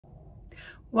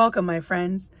Welcome, my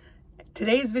friends.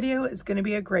 Today's video is going to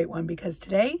be a great one because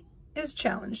today is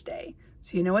challenge day.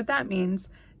 So you know what that means.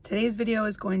 Today's video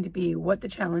is going to be what the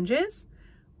challenge is,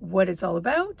 what it's all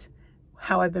about,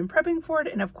 how I've been prepping for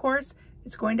it, and of course,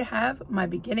 it's going to have my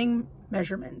beginning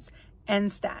measurements and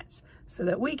stats so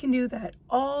that we can do that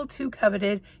all too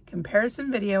coveted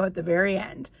comparison video at the very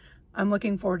end. I'm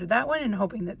looking forward to that one and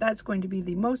hoping that that's going to be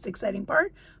the most exciting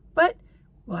part, but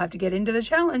we'll have to get into the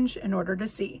challenge in order to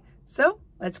see. So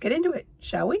let's get into it,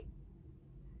 shall we?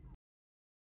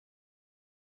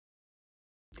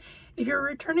 If you're a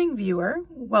returning viewer,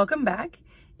 welcome back.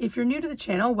 If you're new to the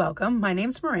channel, welcome. My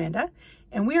name's Miranda,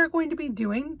 and we are going to be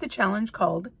doing the challenge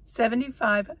called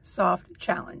 75 Soft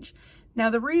Challenge. Now,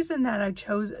 the reason that I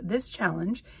chose this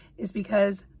challenge is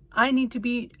because I need to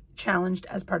be challenged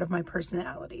as part of my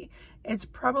personality. It's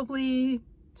probably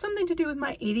something to do with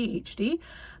my ADHD.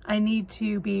 I need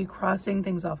to be crossing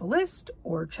things off a list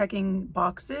or checking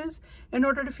boxes in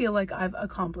order to feel like I've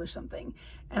accomplished something.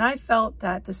 And I felt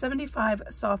that the 75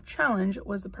 Soft Challenge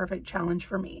was the perfect challenge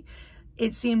for me.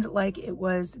 It seemed like it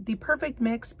was the perfect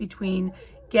mix between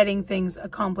getting things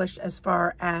accomplished as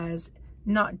far as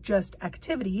not just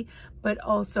activity, but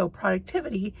also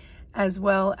productivity, as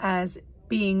well as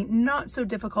being not so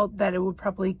difficult that it would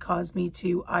probably cause me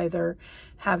to either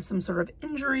have some sort of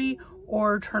injury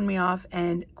or turn me off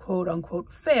and quote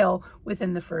unquote fail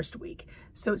within the first week.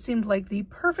 So it seemed like the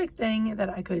perfect thing that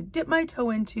I could dip my toe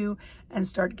into and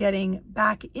start getting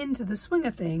back into the swing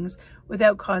of things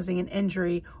without causing an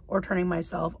injury or turning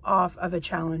myself off of a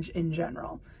challenge in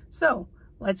general. So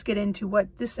let's get into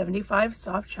what the 75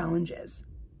 Soft Challenge is.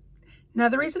 Now,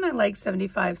 the reason I like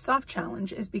 75 Soft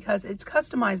Challenge is because it's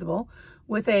customizable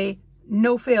with a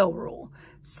no-fail rule.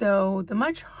 So the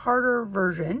much harder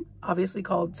version, obviously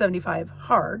called 75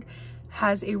 Hard,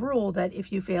 has a rule that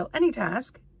if you fail any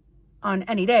task on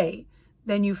any day,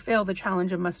 then you fail the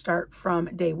challenge and must start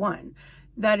from day one.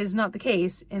 That is not the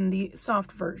case in the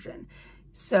soft version.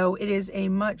 So it is a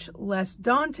much less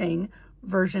daunting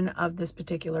version of this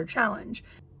particular challenge.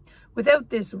 Without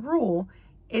this rule,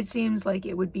 it seems like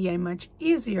it would be a much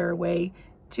easier way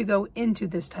to go into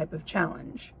this type of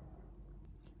challenge.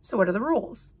 So what are the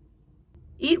rules?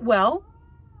 Eat well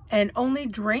and only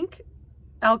drink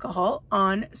alcohol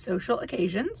on social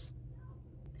occasions.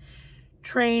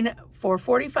 Train for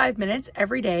 45 minutes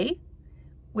every day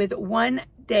with 1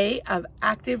 day of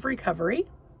active recovery.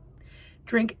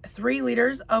 Drink 3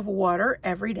 liters of water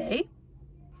every day.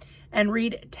 And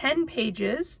read 10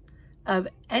 pages of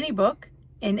any book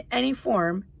in any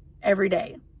form every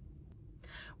day.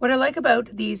 What I like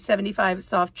about these 75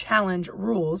 Soft Challenge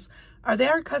rules are they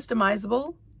are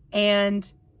customizable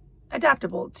and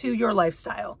adaptable to your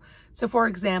lifestyle. So for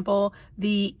example,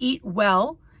 the eat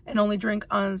well and only drink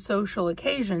on social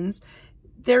occasions,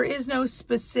 there is no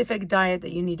specific diet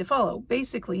that you need to follow.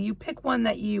 Basically, you pick one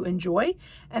that you enjoy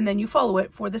and then you follow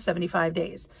it for the 75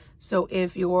 days. So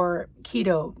if you're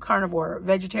keto, carnivore,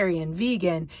 vegetarian,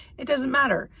 vegan, it doesn't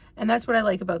matter. And that's what I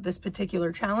like about this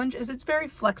particular challenge is it's very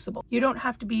flexible. You don't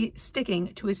have to be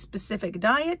sticking to a specific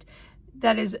diet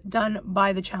that is done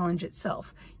by the challenge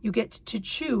itself. You get to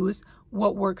choose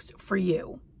what works for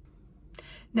you.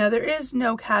 Now, there is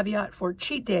no caveat for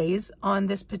cheat days on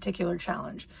this particular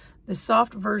challenge. The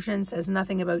soft version says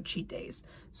nothing about cheat days.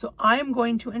 So I'm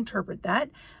going to interpret that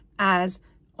as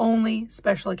only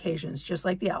special occasions, just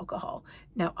like the alcohol.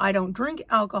 Now, I don't drink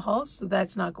alcohol, so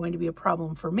that's not going to be a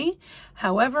problem for me.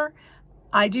 However,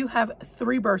 I do have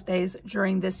 3 birthdays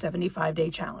during this 75-day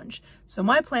challenge. So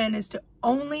my plan is to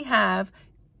only have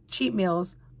cheat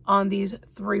meals on these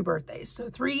 3 birthdays. So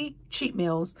 3 cheat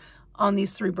meals on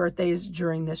these 3 birthdays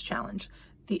during this challenge.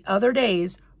 The other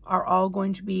days are all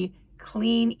going to be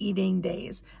clean eating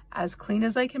days, as clean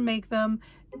as I can make them,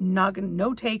 no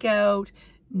takeout,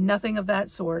 nothing of that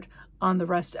sort on the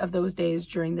rest of those days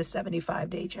during the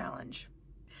 75-day challenge.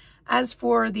 As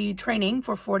for the training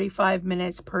for 45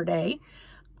 minutes per day,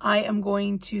 I am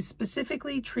going to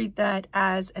specifically treat that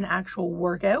as an actual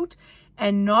workout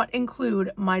and not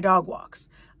include my dog walks.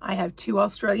 I have 2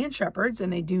 Australian Shepherds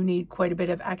and they do need quite a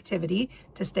bit of activity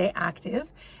to stay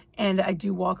active. And I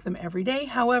do walk them every day.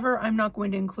 However, I'm not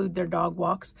going to include their dog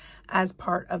walks as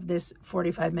part of this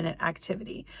 45-minute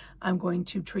activity. I'm going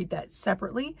to treat that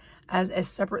separately as a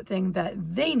separate thing that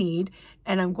they need.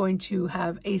 And I'm going to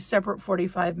have a separate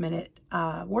 45-minute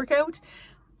workout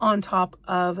on top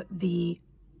of the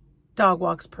dog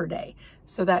walks per day.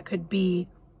 So that could be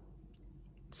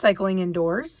cycling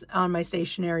indoors on my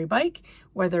stationary bike,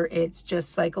 whether it's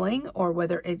just cycling or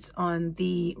whether it's on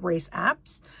the race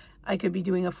apps. I could be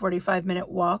doing a 45-minute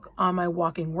walk on my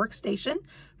walking workstation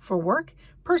for work.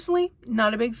 Personally,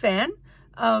 not a big fan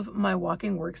of my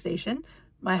walking workstation.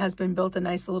 My husband built a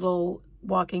nice little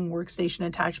walking workstation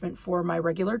attachment for my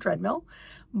regular treadmill,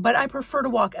 but I prefer to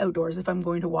walk outdoors if I'm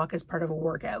going to walk as part of a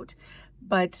workout.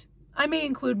 But I may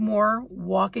include more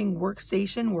walking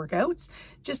workstation workouts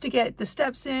just to get the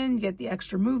steps in, get the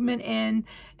extra movement in,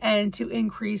 and to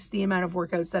increase the amount of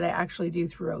workouts that I actually do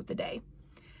throughout the day.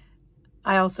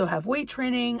 I also have weight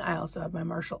training. I also have my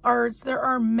martial arts. There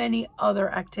are many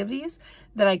other activities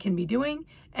that I can be doing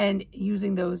and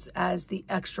using those as the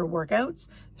extra workouts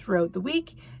throughout the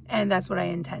week. And that's what I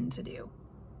intend to do.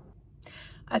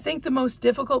 I think the most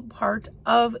difficult part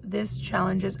of this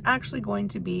challenge is actually going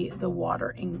to be the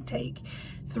water intake.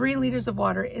 3 liters of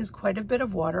water is quite a bit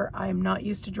of water. I'm not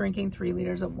used to drinking 3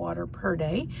 liters of water per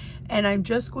day, and I'm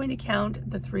just going to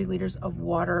count the 3 liters of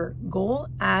water goal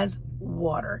as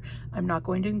water. I'm not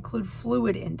going to include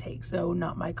fluid intake, so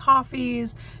not my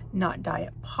coffees, not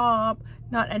Diet Pop,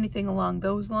 not anything along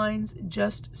those lines,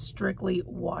 just strictly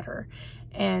water.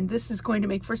 And this is going to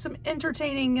make for some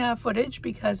entertaining footage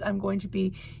because I'm going to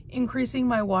be increasing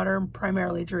my water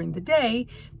primarily during the day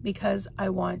because I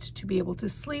want to be able to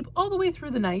sleep all the way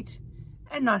through the night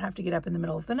and not have to get up in the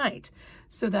middle of the night.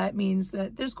 So that means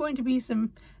that there's going to be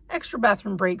some extra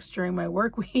bathroom breaks during my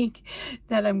work week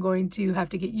that I'm going to have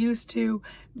to get used to,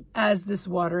 as this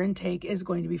water intake is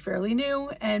going to be fairly new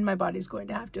and my body's going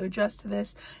to have to adjust to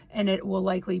this, and it will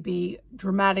likely be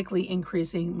dramatically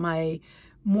increasing my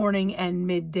morning and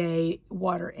midday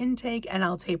water intake, and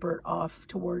I'll taper it off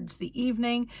towards the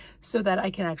evening so that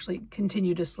I can actually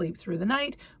continue to sleep through the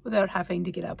night without having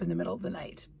to get up in the middle of the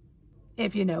night.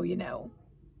 If you know, you know.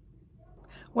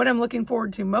 What I'm looking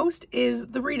forward to most is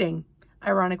the reading,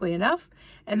 ironically enough,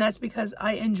 and that's because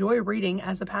I enjoy reading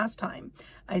as a pastime.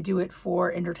 I do it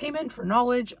for entertainment, for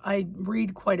knowledge. I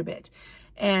read quite a bit,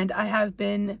 and I have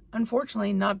been,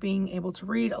 unfortunately, not being able to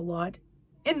read a lot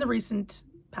in the recent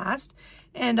past,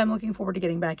 and I'm looking forward to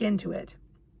getting back into it.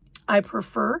 I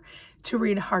prefer to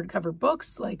read hardcover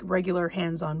books, like regular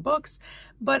hands-on books,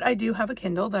 but I do have a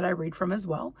Kindle that I read from as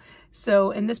well.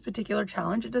 So in this particular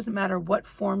challenge, it doesn't matter what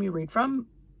form you read from,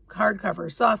 hardcover,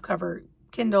 softcover,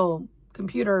 Kindle,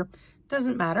 computer,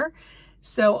 doesn't matter.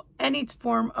 So any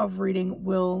form of reading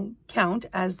will count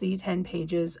as the 10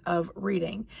 pages of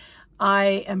reading.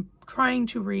 I am trying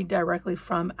to read directly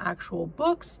from actual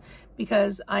books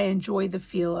because I enjoy the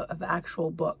feel of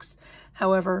actual books.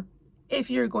 However,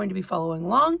 if you're going to be following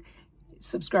along,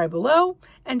 subscribe below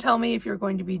and tell me if you're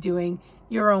going to be doing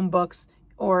your own books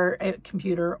or a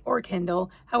computer or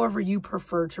Kindle, however you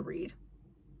prefer to read.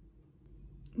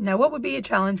 Now, what would be a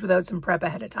challenge without some prep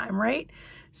ahead of time, right?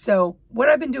 So what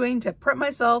I've been doing to prep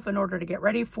myself in order to get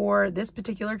ready for this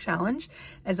particular challenge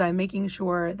is I'm making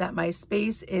sure that my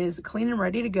space is clean and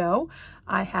ready to go.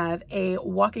 I have a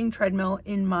walking treadmill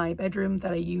in my bedroom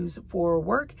that I use for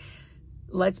work.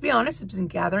 Let's be honest, it's been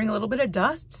gathering a little bit of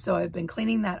dust, so I've been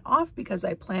cleaning that off because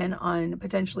I plan on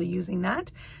potentially using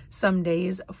that some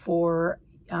days for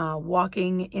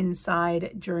walking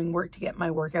inside during work to get my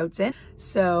workouts in.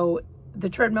 So the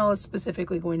treadmill is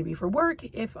specifically going to be for work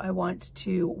if I want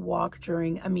to walk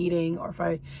during a meeting, or if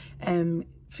I am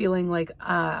feeling like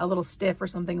a little stiff or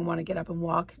something and want to get up and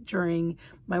walk during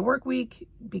my work week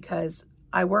because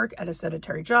I work at a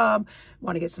sedentary job,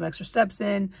 want to get some extra steps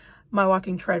in. My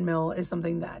walking treadmill is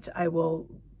something that I will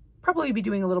probably be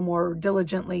doing a little more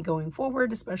diligently going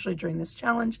forward, especially during this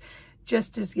challenge,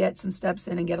 just to get some steps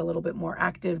in and get a little bit more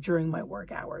active during my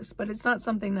work hours. But it's not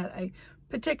something that I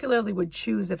particularly would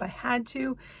choose if I had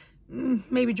to,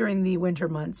 maybe during the winter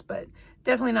months, but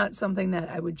definitely not something that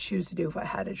I would choose to do if I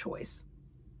had a choice.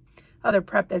 Other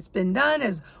prep that's been done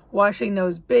is washing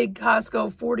those big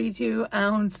Costco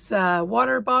 42-ounce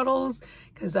water bottles,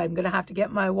 because I'm going to have to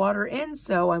get my water in,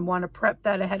 so I want to prep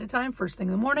that ahead of time, first thing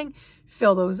in the morning,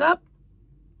 fill those up.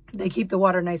 They keep the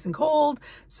water nice and cold,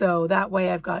 so that way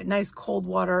I've got nice cold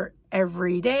water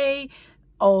every day,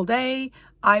 all day.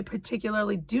 I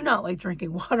particularly do not like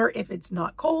drinking water if it's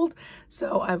not cold,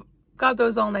 so I've got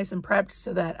those all nice and prepped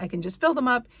so that I can just fill them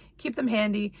up, keep them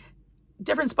handy,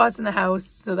 different spots in the house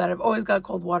so that I've always got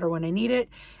cold water when I need it.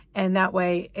 And that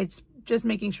way it's just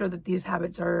making sure that these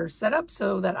habits are set up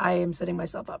so that I am setting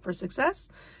myself up for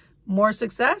success. More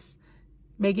success,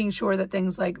 making sure that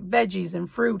things like veggies and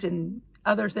fruit and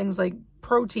other things like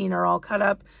protein are all cut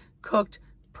up, cooked,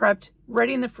 prepped,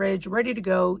 ready in the fridge, ready to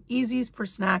go, easy for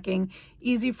snacking,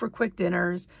 easy for quick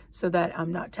dinners, so that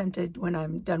I'm not tempted when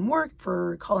I'm done work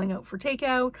for calling out for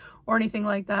takeout or anything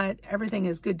like that. Everything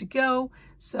is good to go,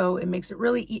 so it makes it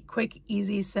really quick,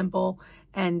 easy, simple,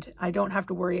 and I don't have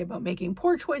to worry about making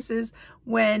poor choices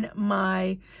when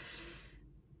my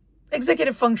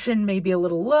executive function may be a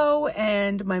little low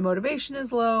and my motivation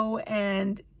is low,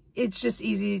 and it's just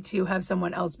easy to have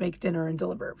someone else make dinner and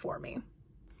deliver it for me.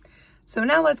 So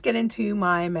now let's get into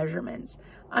my measurements.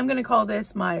 I'm going to call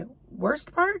this my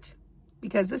worst part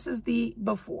because this is the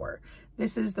before.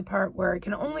 This is the part where it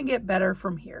can only get better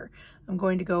from here. I'm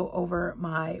going to go over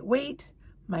my weight,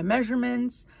 my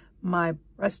measurements, my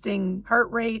resting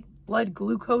heart rate, blood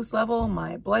glucose level,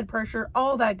 my blood pressure,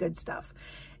 all that good stuff.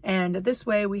 And this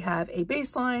way we have a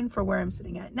baseline for where I'm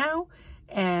sitting at now.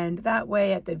 And that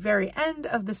way at the very end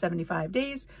of the 75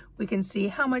 days, we can see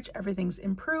how much everything's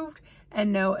improved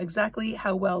and know exactly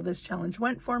how well this challenge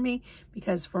went for me.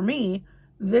 Because for me,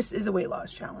 this is a weight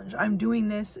loss challenge. I'm doing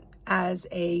this as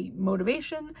a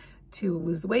motivation to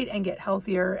lose the weight and get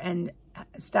healthier and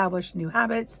establish new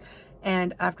habits.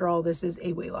 And after all, this is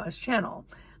a weight loss channel.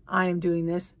 I am doing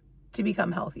this to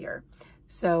become healthier.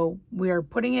 So we are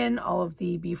putting in all of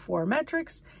the before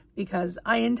metrics because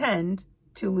I intend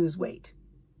to lose weight.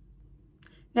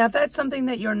 Now, if that's something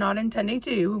that you're not intending to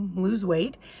do, lose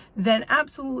weight, then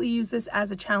absolutely use this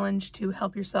as a challenge to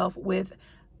help yourself with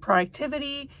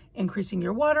productivity, increasing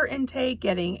your water intake,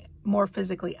 getting more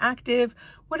physically active,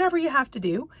 whatever you have to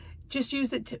do. Just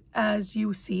use it as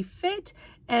you see fit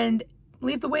and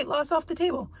leave the weight loss off the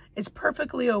table. It's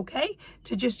perfectly okay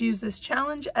to just use this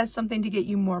challenge as something to get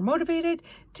you more motivated,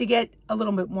 to get a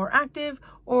little bit more active,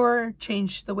 or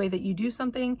change the way that you do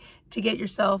something to get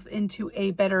yourself into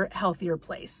a better, healthier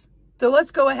place. So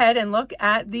let's go ahead and look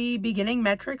at the beginning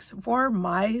metrics for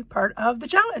my part of the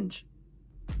challenge.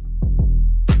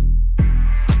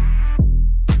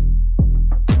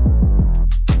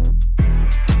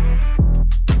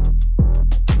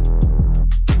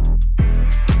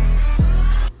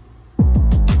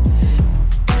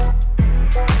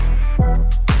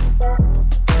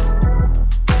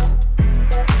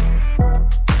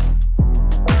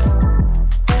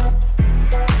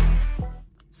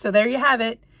 So there you have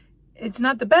it. It's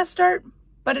not the best start,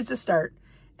 but it's a start.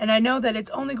 And I know that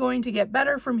it's only going to get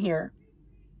better from here.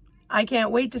 I can't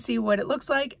wait to see what it looks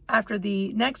like after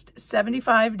the next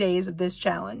 75 days of this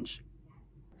challenge.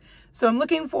 So I'm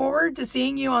looking forward to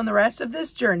seeing you on the rest of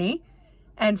this journey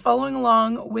and following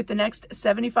along with the next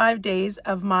 75 days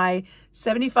of my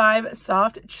 75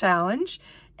 Soft Challenge.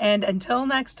 And until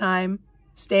next time,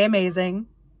 stay amazing.